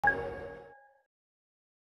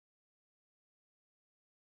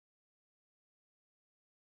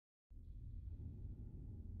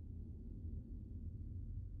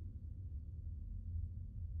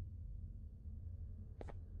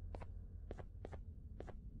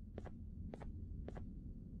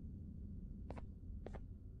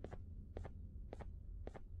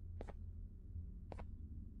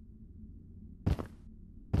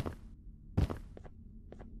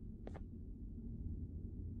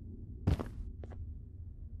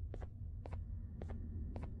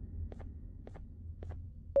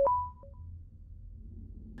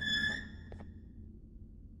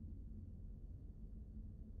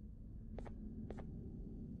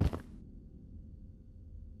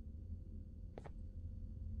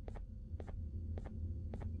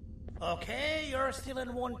Okay, you're still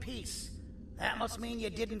in one piece. That must mean you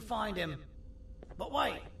didn't find him. But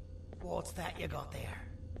wait, what's that you got there?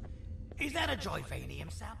 Is that a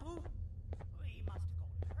joyvanium sample? He must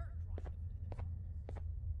have gone hurt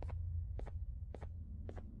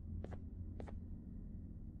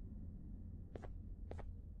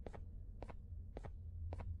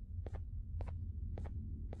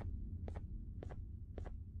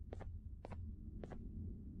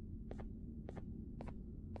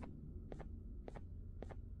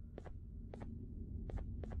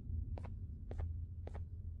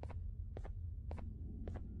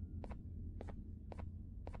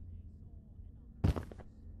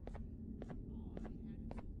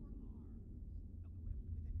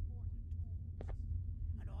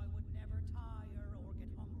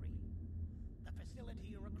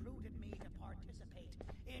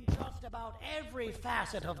just about every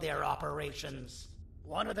facet of their operations.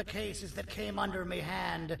 One of the cases that came under me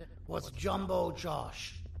hand was Jumbo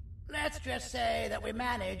Josh. Let's just say that we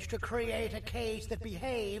managed to create a case that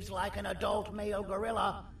behaves like an adult male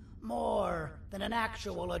gorilla more than an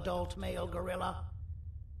actual adult male gorilla.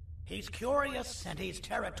 He's curious and he's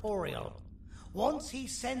territorial. Once he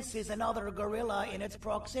senses another gorilla in its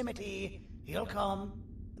proximity, he'll come.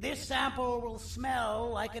 This sample will smell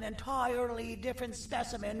like an entirely different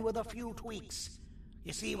specimen with a few tweaks.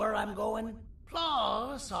 You see where I'm going?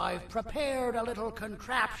 Plus, I've prepared a little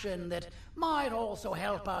contraption that might also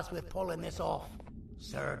help us with pulling this off.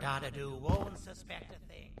 Sir Dadadoo won't suspect a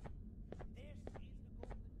thing.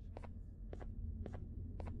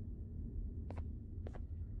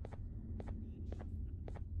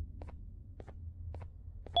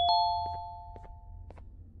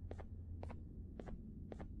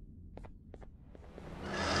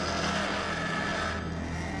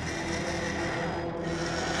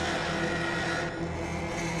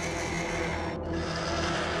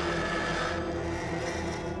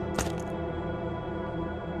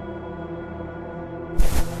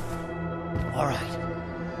 Alright,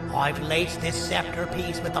 I've laced this scepter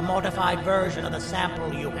piece with the modified version of the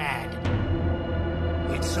sample you had.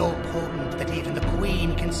 It's so potent that even the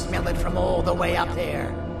Queen can smell it from all the way up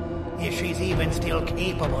there, if she's even still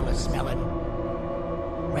capable of smelling.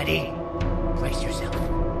 Ready? Brace yourself.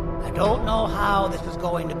 I don't know how this is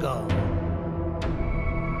going to go.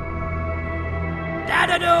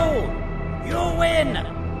 Dadadoo! You win!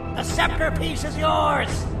 The scepter piece is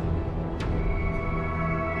yours!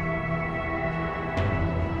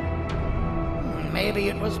 Maybe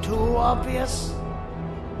it was too obvious.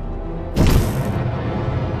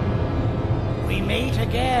 We meet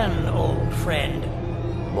again, old friend.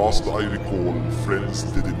 Last I recall, friends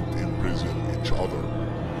didn't imprison each other.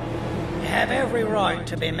 You have every right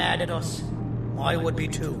to be mad at us. I would be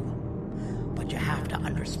too. But you have to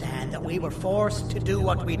understand that we were forced to do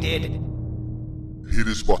what we did. Here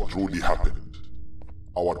is what truly happened.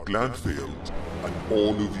 Our plan failed, and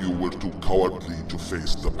all of you were too cowardly to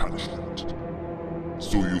face the punishment.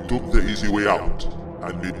 So you took the easy way out,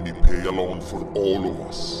 and made me pay alone for all of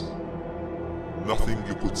us. Nothing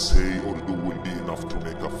you could say or do will be enough to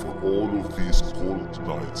make up for all of these cold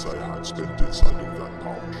nights I had spent inside of that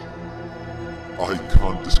pouch. I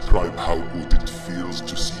can't describe how good it feels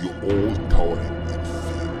to see you all cowering in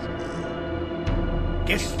fear of me.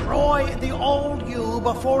 Destroy the old you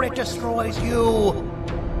before it destroys you.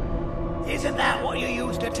 Isn't that what you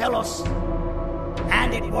used to tell us?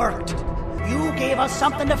 And it worked. You gave us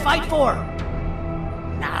something to fight for.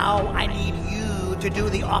 Now I need you to do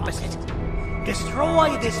the opposite.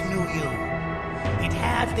 Destroy this new you. It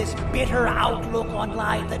has this bitter outlook on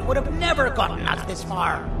life that would have never gotten us this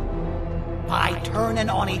far. By turning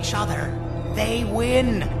on each other, they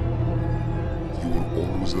win. You were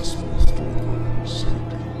always a smooth talker,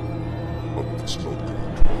 Sandy. But it's not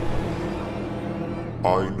going to work.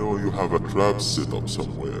 I know you have a trap set up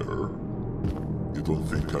somewhere. You don't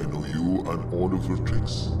think I know you and all of your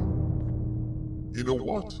tricks? You know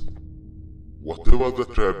what? Whatever the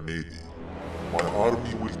trap may be, my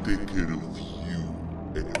army will take care of you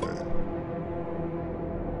anyway.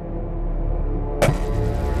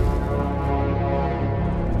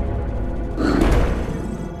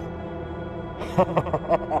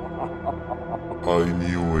 I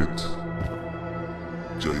knew it.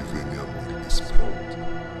 Jivania will be spelled.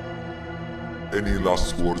 Any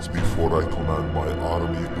last words before I command my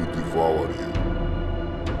army to devour you?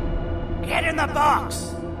 Get in the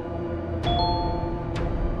box!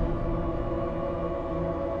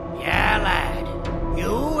 Yeah, lad.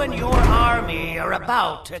 You and your army are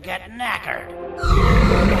about to get knackered.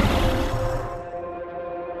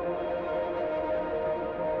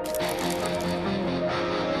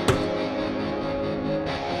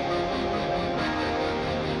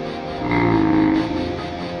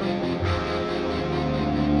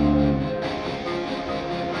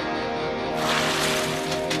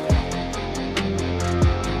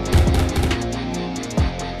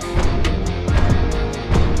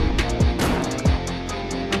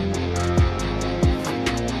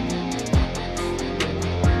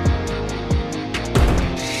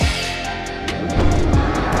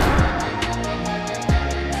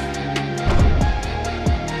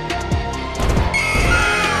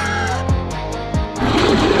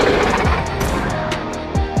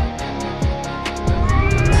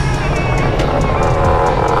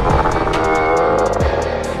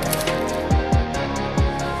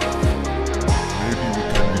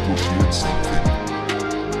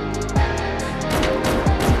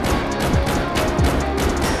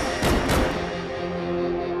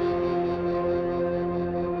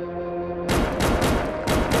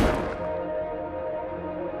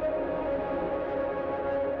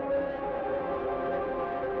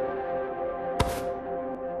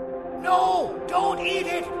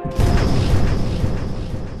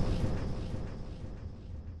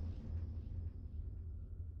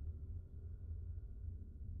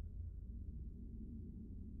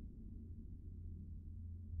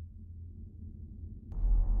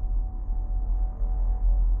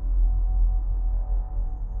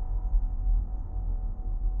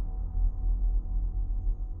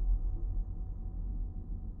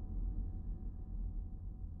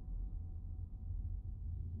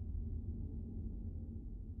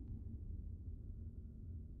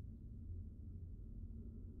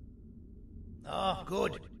 Oh,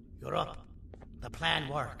 good. You're up. The plan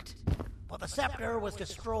worked. But the scepter was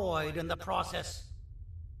destroyed in the process.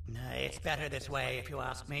 It's better this way, if you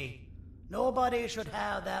ask me. Nobody should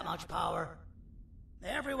have that much power.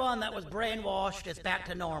 Everyone that was brainwashed is back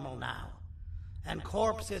to normal now. And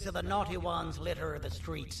corpses of the naughty ones litter the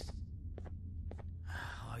streets.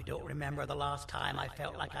 I don't remember the last time I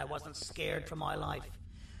felt like I wasn't scared for my life.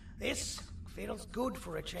 This feels good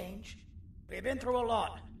for a change. We've been through a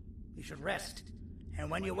lot. You should rest. And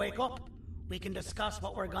when you wake up, we can discuss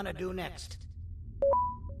what we're gonna do next.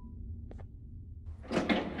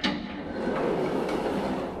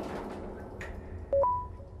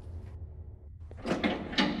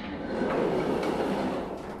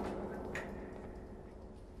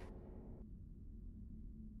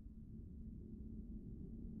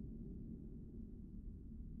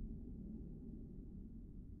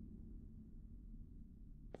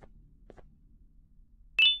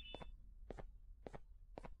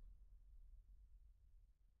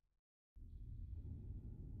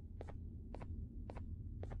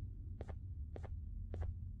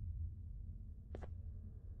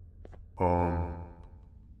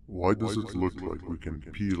 Why does it look like we can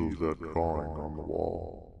peel that drawing on the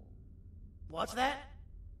wall? What's that?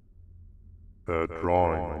 That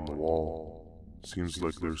drawing on the wall. Seems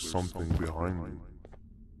like there's something behind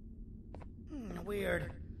it.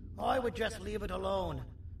 Weird. I would just leave it alone.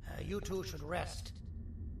 You two should rest.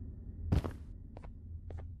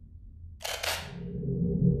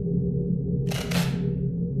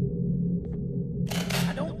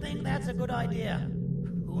 I don't think that's a good idea.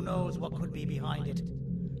 Who knows what could be behind it?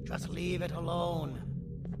 Just leave it alone.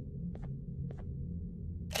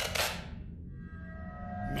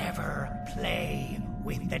 Never play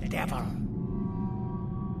with the devil.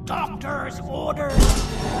 Doctor's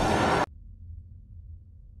orders!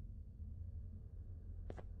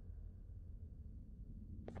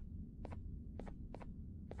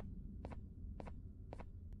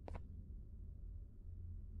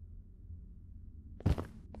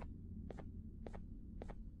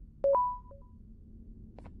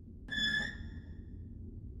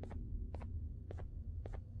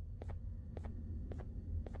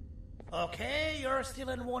 Okay, you're still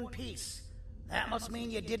in one piece. That must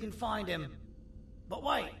mean you didn't find him. But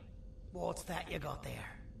wait, what's that you got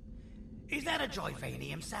there? Is that a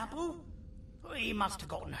Joyvanium sample? He must have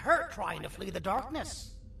gotten hurt trying to flee the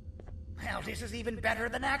darkness. Well, this is even better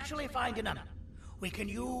than actually finding him. We can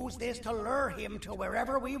use this to lure him to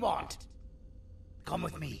wherever we want. Come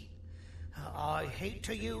with me. I hate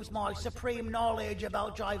to use my supreme knowledge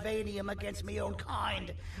about Joyvanium against my own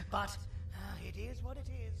kind, but it is what it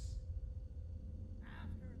is.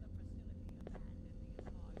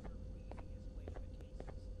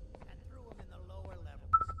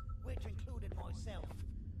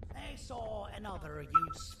 They saw another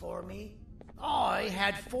use for me. I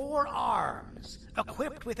had 4 arms,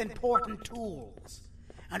 equipped with important tools,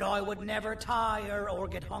 and I would never tire or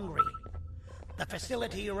get hungry. The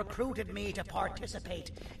facility recruited me to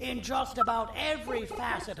participate in just about every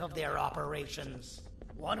facet of their operations.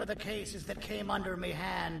 One of the cases that came under me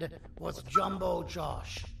hand was Jumbo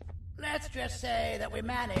Josh. Let's just say that we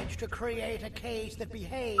managed to create a case that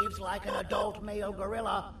behaves like an adult male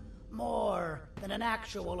gorilla, more than an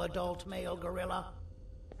actual adult male gorilla.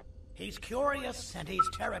 He's curious and he's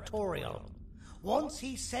territorial. Once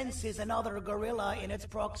he senses another gorilla in its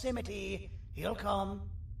proximity, he'll come.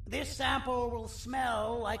 This sample will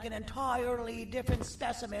smell like an entirely different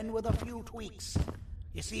specimen with a few tweaks.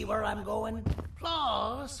 You see where I'm going?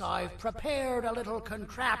 Plus, I've prepared a little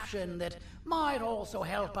contraption that might also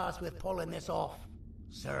help us with pulling this off.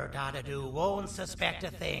 Sir Dadadoo won't suspect a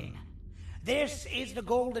thing. This is the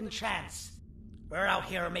golden chance. We're out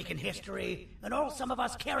here making history, and all some of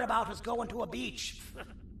us care about is going to a beach.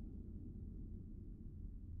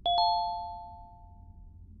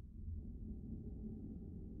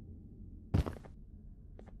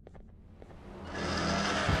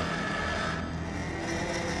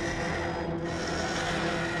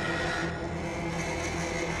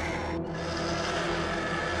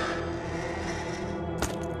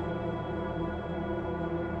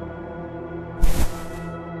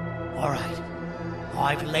 All right.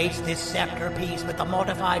 I've laced this scepter piece with the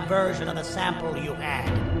modified version of the sample you had.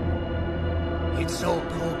 It's so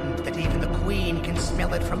potent that even the Queen can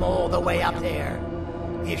smell it from all the way up there,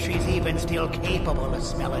 if she's even still capable of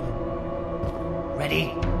smelling.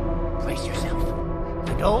 Ready? Brace yourself.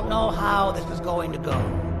 I don't know how this is going to go.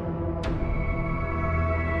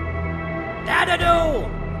 Dadadoo!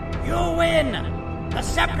 You win! The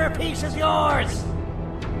scepter piece is yours!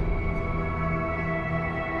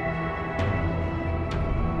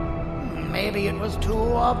 maybe it was too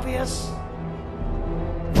obvious?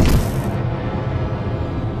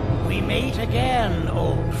 We meet again,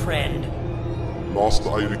 old friend. Last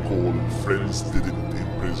I recall, friends didn't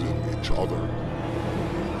imprison each other.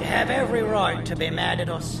 You have every right to be mad at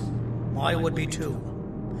us. I would be too.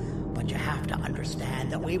 But you have to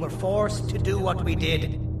understand that we were forced to do what we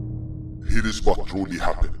did. Here is what truly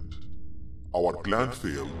happened. Our plan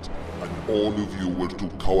failed, and all of you were too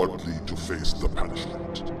cowardly to face the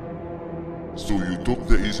punishment. So you took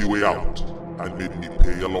the easy way out, and made me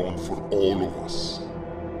pay along for all of us.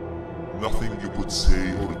 Nothing you could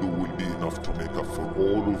say or do will be enough to make up for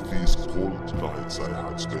all of these cold nights I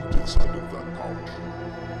had spent inside of that pouch.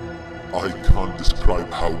 I can't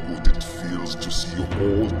describe how good it feels to see you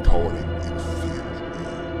all cowering in fear.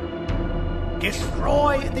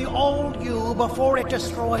 Destroy the old you before it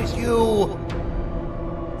destroys you.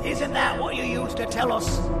 Isn't that what you used to tell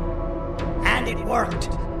us? And it worked.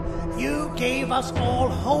 You gave us all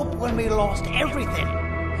hope when we lost everything.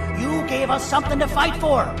 You gave us something to fight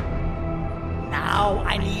for. Now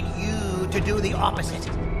I need you to do the opposite.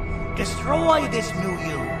 Destroy this new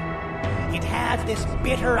you. It has this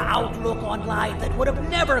bitter outlook on life that would have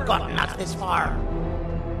never gotten us this far.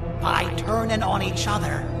 By turning on each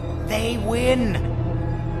other, they win.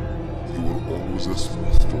 You were always a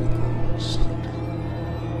smooth talker, Sandy.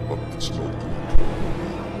 But it's not good.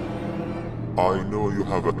 I know you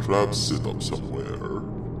have a trap set up somewhere.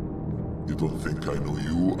 You don't think I know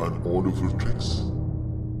you and all of your tricks?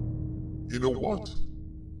 You know what?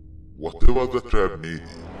 Whatever the trap may be,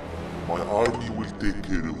 my army will take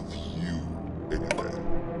care of you anyway.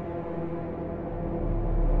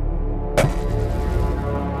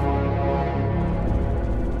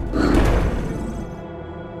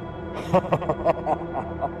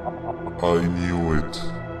 I knew it.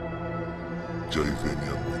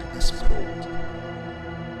 Javanian will be spelled.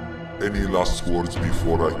 Any last words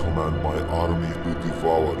before I command my army to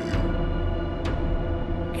devour you?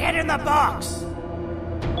 Get in the box!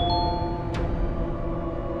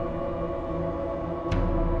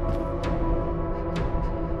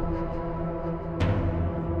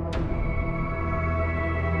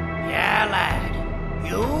 Yeah, lad.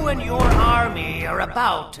 You and your army are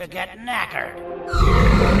about to get knackered.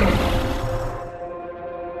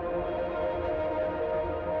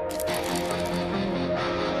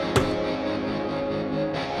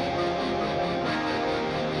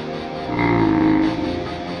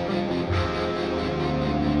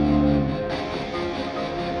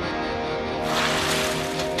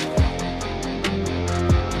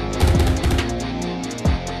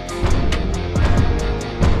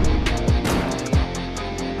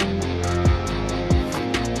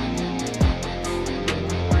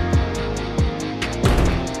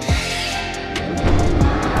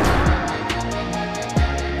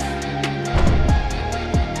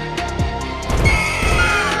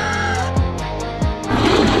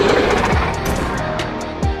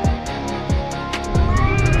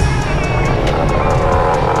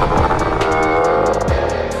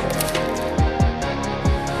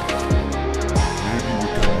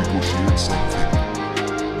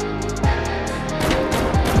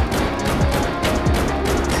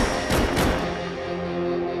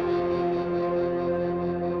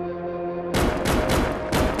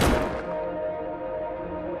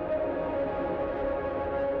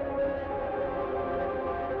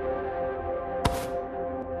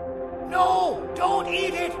 No! Don't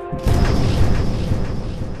eat it!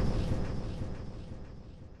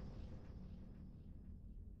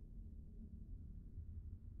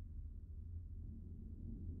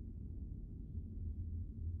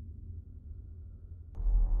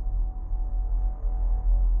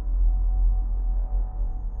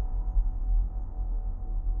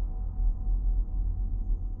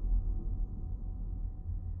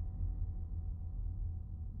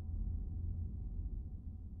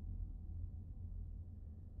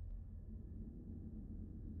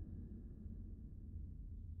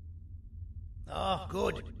 Oh,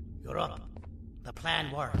 good. You're up. The plan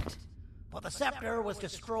worked. But the scepter was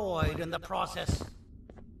destroyed in the process.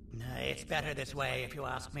 It's better this way, if you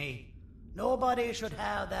ask me. Nobody should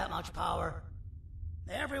have that much power.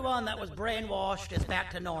 Everyone that was brainwashed is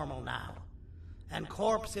back to normal now. And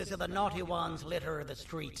corpses of the naughty ones litter the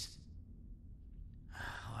streets.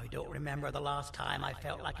 I don't remember the last time I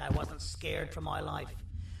felt like I wasn't scared for my life.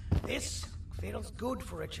 This feels good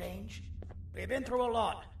for a change. We've been through a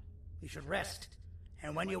lot. You should rest.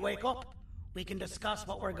 And when you wake up, we can discuss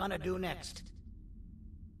what we're gonna do next.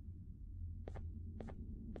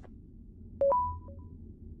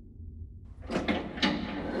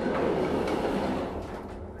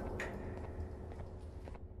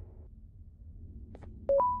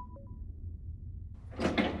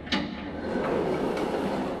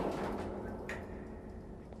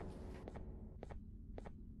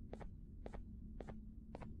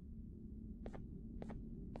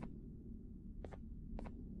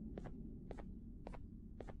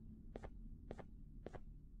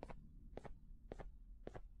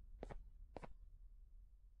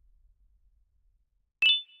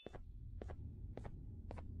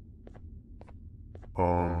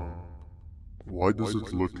 Um, why does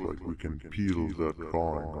it look like we can peel that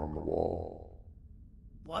drawing on the wall?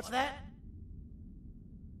 What's that?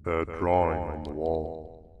 That drawing on the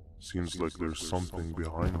wall. Seems like there's something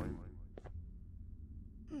behind it.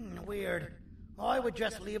 Weird. I would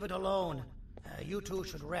just leave it alone. You two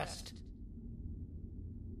should rest.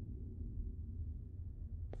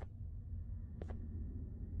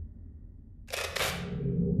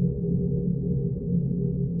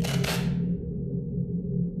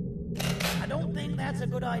 I don't think that's a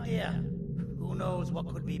good idea. Who knows what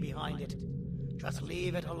could be behind it? Just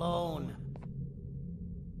leave it alone.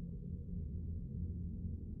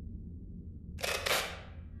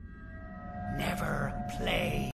 Never play